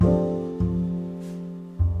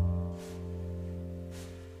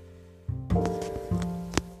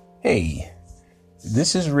Hey,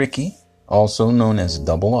 this is Ricky, also known as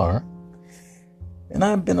Double R, and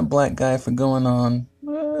I've been a black guy for going on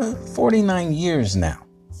 49 years now.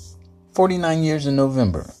 49 years in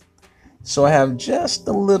November. So I have just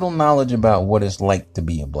a little knowledge about what it's like to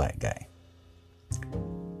be a black guy.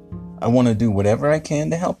 I want to do whatever I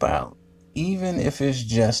can to help out, even if it's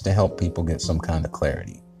just to help people get some kind of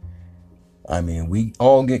clarity. I mean, we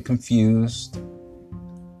all get confused.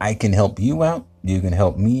 I can help you out. You can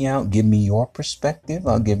help me out. Give me your perspective.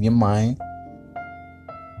 I'll give you mine.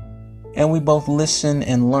 And we both listen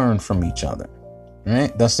and learn from each other.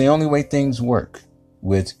 Right? That's the only way things work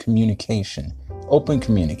with communication. Open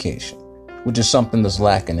communication, which is something that's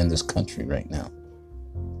lacking in this country right now.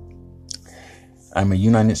 I'm a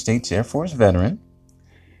United States Air Force veteran,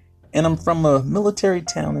 and I'm from a military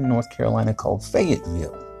town in North Carolina called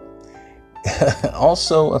Fayetteville,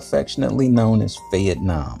 also affectionately known as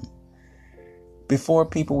Vietnam. Before,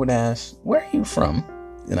 people would ask, where are you from?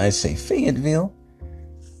 And I say, Fayetteville.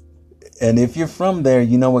 And if you're from there,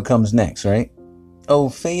 you know what comes next, right? Oh,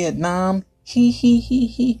 Vietnam?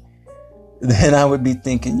 He. Then I would be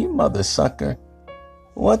thinking, you mother sucker.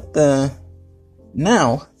 What the?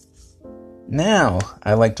 Now,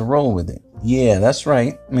 I like to roll with it. Yeah, that's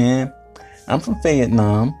right, man. I'm from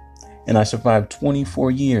Vietnam, and I survived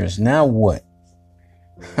 24 years. Now what?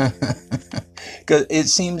 Because it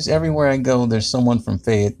seems everywhere I go, there's someone from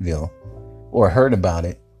Fayetteville or heard about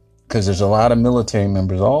it, because there's a lot of military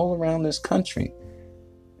members all around this country.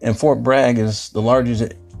 And Fort Bragg is the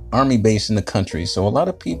largest army base in the country. So a lot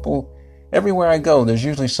of people, everywhere I go, there's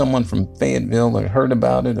usually someone from Fayetteville or heard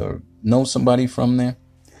about it or know somebody from there.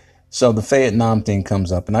 So the Vietnam thing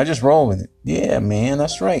comes up and I just roll with it. Yeah, man,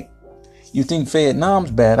 that's right. You think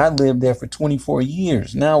Vietnam's bad? I lived there for 24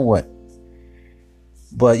 years. Now what?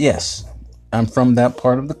 But yes, I'm from that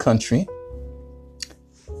part of the country.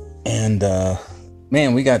 And,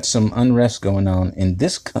 man, we got some unrest going on in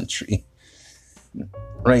this country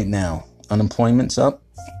right now. Unemployment's up.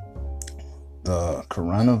 The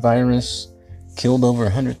coronavirus killed over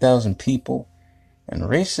 100,000 people. And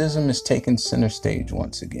racism is taking center stage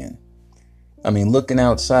once again. I mean, looking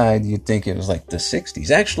outside, you'd think it was like the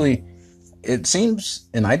 60s. Actually, it seems,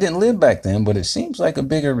 and I didn't live back then, but it seems like a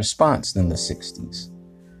bigger response than the 60s.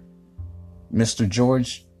 Mr.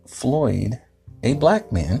 George Floyd, a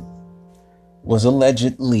black man, was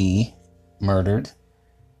allegedly murdered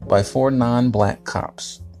by 4 non-black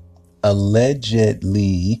cops.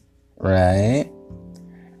 Allegedly, right?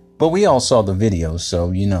 But we all saw the videos,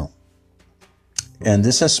 so you know. And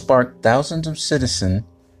this has sparked thousands of citizens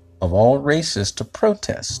of all races to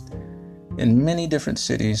protest in many different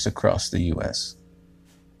cities across the U.S.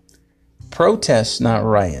 Protest, not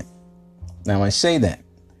riot. Now I say that.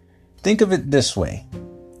 Think of it this way.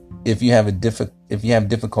 If you have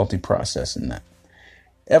difficulty processing that.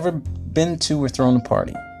 Ever been to or thrown a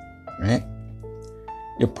party, right?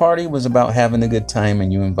 Your party was about having a good time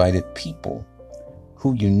and you invited people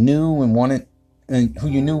who you knew wanted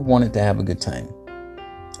to have a good time.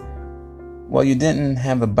 Well, you didn't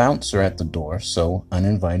have a bouncer at the door, so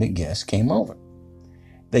uninvited guests came over.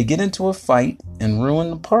 They get into a fight and ruin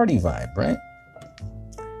the party vibe, right?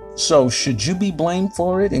 So should you be blamed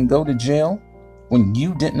for it and go to jail when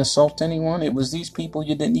you didn't assault anyone? It was these people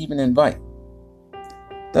you didn't even invite.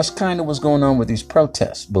 That's kind of what's going on with these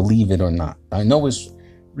protests, believe it or not. I know it's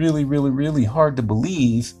really, really, really hard to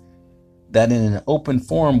believe that in an open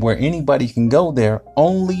forum where anybody can go there,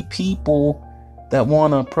 only people that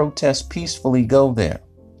want to protest peacefully go there.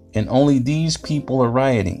 And only these people are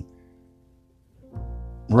rioting.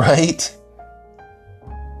 Right?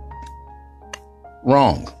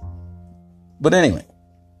 Wrong. But anyway.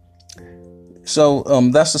 So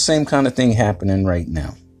that's the same kind of thing happening right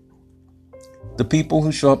now. The people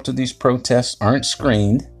who show up to these protests aren't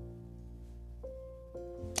screened.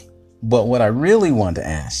 But what I really want to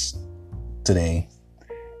ask today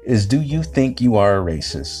is, do you think you are a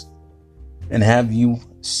racist? And have you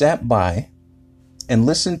sat by and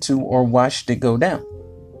listened to or watched it go down?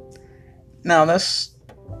 Now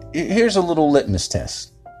here's a little litmus test.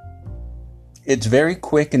 It's very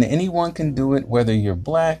quick and anyone can do it, whether you're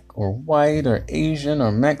black or white or Asian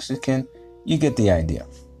or Mexican. You get the idea.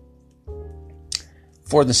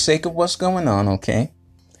 For the sake of what's going on, okay?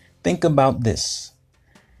 Think about this.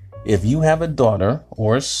 If you have a daughter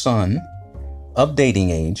or a son of dating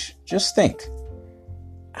age, just think.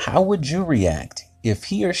 How would you react if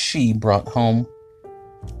he or she brought home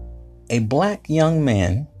a black young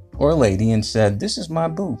man or lady and said, "This is my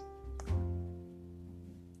boo"?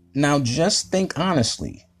 Now just think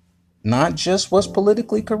honestly. not just what's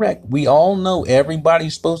politically correct. We all know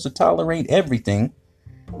everybody's supposed to tolerate everything.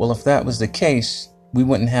 Well, if that was the case, we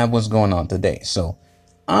wouldn't have what's going on today. So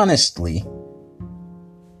honestly,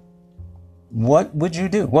 what would you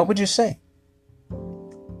do? What would you say?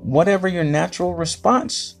 Whatever your natural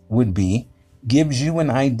response would be gives you an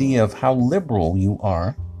idea of how liberal you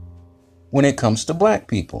are when it comes to black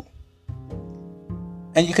people.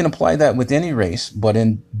 And you can apply that with any race, but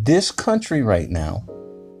in this country right now,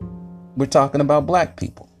 we're talking about black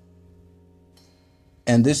people.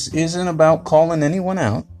 And this isn't about calling anyone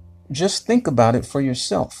out. Just think about it for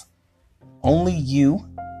yourself. Only you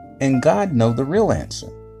and God know the real answer.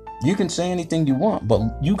 You can say anything you want, but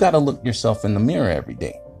you got to look yourself in the mirror every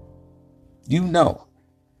day. You know.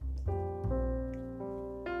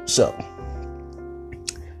 So,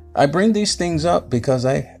 I bring these things up because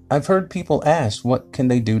I've heard people ask, what can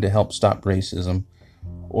they do to help stop racism?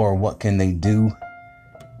 Or what can they do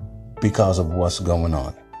because of what's going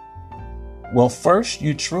on? Well, first,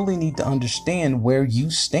 you truly need to understand where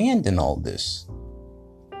you stand in all this.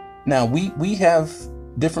 Now, we have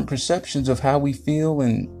different perceptions of how we feel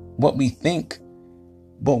and what we think,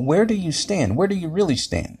 but where do you stand? Where do you really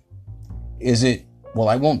stand? Is it, well,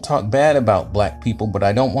 I won't talk bad about black people, but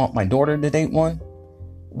I don't want my daughter to date one?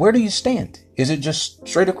 Where do you stand? Is it just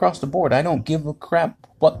straight across the board? I don't give a crap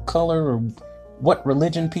what color or what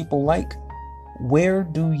religion people like. Where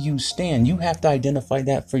do you stand? You have to identify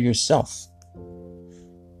that for yourself.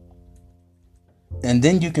 And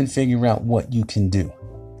then you can figure out what you can do.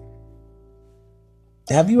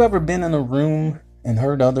 Have you ever been in a room and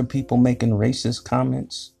heard other people making racist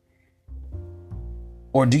comments?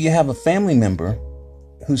 Or do you have a family member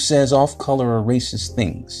who says off-color or racist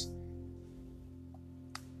things?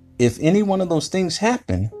 If any one of those things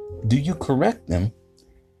happen, do you correct them?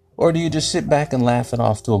 Or do you just sit back and laugh it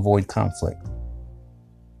off to avoid conflict?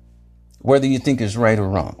 Whether you think is right or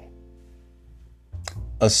wrong.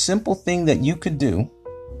 A simple thing that you could do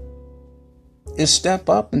is step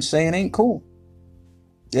up and say it ain't cool.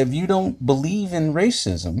 If you don't believe in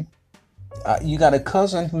racism, you got a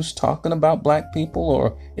cousin who's talking about black people,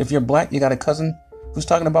 or if you're black, you got a cousin who's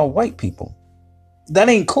talking about white people. That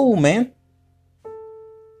ain't cool, man.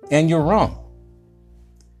 And you're wrong.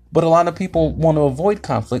 But a lot of people want to avoid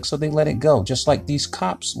conflict, so they let it go. Just like these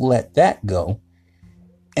cops let that go.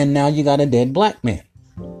 And now you got a dead black man.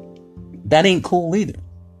 That ain't cool either.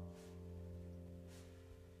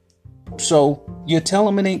 So you tell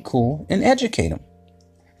them it ain't cool and educate them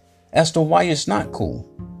as to why it's not cool.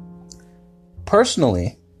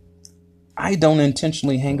 Personally, I don't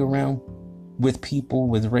intentionally hang around with people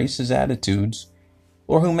with racist attitudes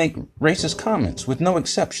or who make racist comments, with no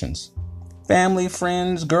exceptions. Family,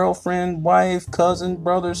 friends, girlfriend, wife, cousin,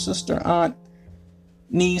 brother, sister, aunt,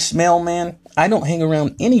 niece, mailman. I don't hang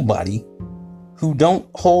around anybody who don't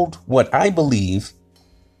hold what I believe,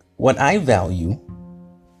 what I value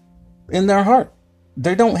in their heart.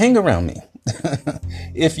 They don't hang around me.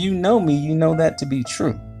 If you know me, you know that to be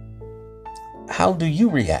true. How do you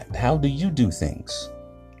react? How do you do things?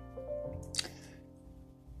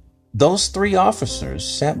 Those 3 officers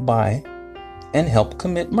sat by and helped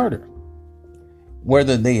commit murder.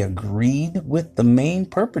 Whether they agreed with the main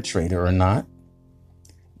perpetrator or not,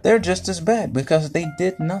 they're just as bad because they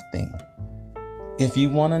did nothing. If you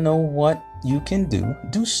want to know what you can do,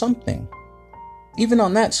 do something. Even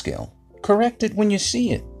on that scale, correct it when you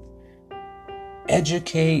see it.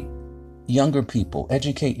 Educate younger people,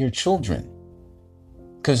 educate your children.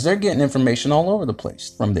 Because they're getting information all over the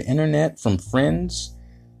place, from the internet, from friends.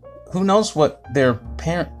 Who knows what the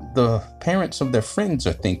parents of their friends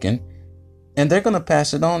are thinking, and they're going to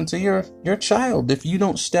pass it on to your child if you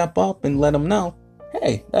don't step up and let them know,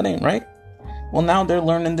 hey, that ain't right. Well, now they're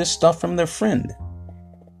learning this stuff from their friend.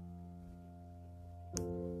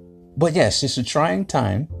 But yes, it's a trying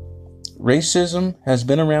time. Racism has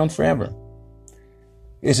been around forever.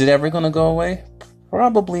 Is it ever going to go away?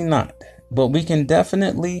 Probably not. But we can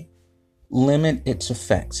definitely limit its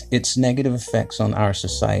effects, its negative effects on our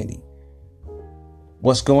society.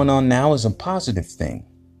 What's going on now is a positive thing.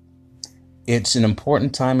 It's an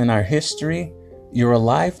important time in our history. You're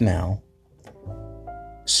alive now.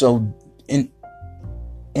 So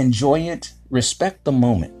enjoy it. Respect the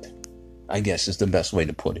moment, I guess is the best way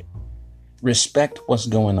to put it. Respect what's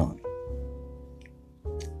going on.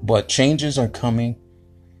 But changes are coming,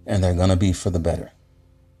 and they're going to be for the better.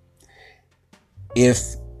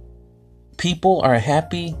 If people are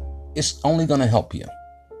happy, it's only going to help you.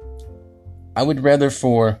 I would rather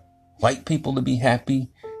for white people to be happy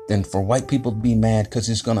than for white people to be mad, because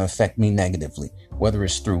it's going to affect me negatively. Whether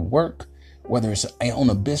it's through work, whether it's I own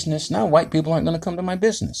a business. Now white people aren't going to come to my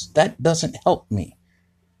business. That doesn't help me.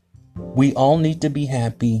 We all need to be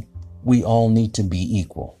happy We all need to be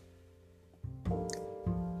equal.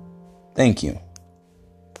 Thank you.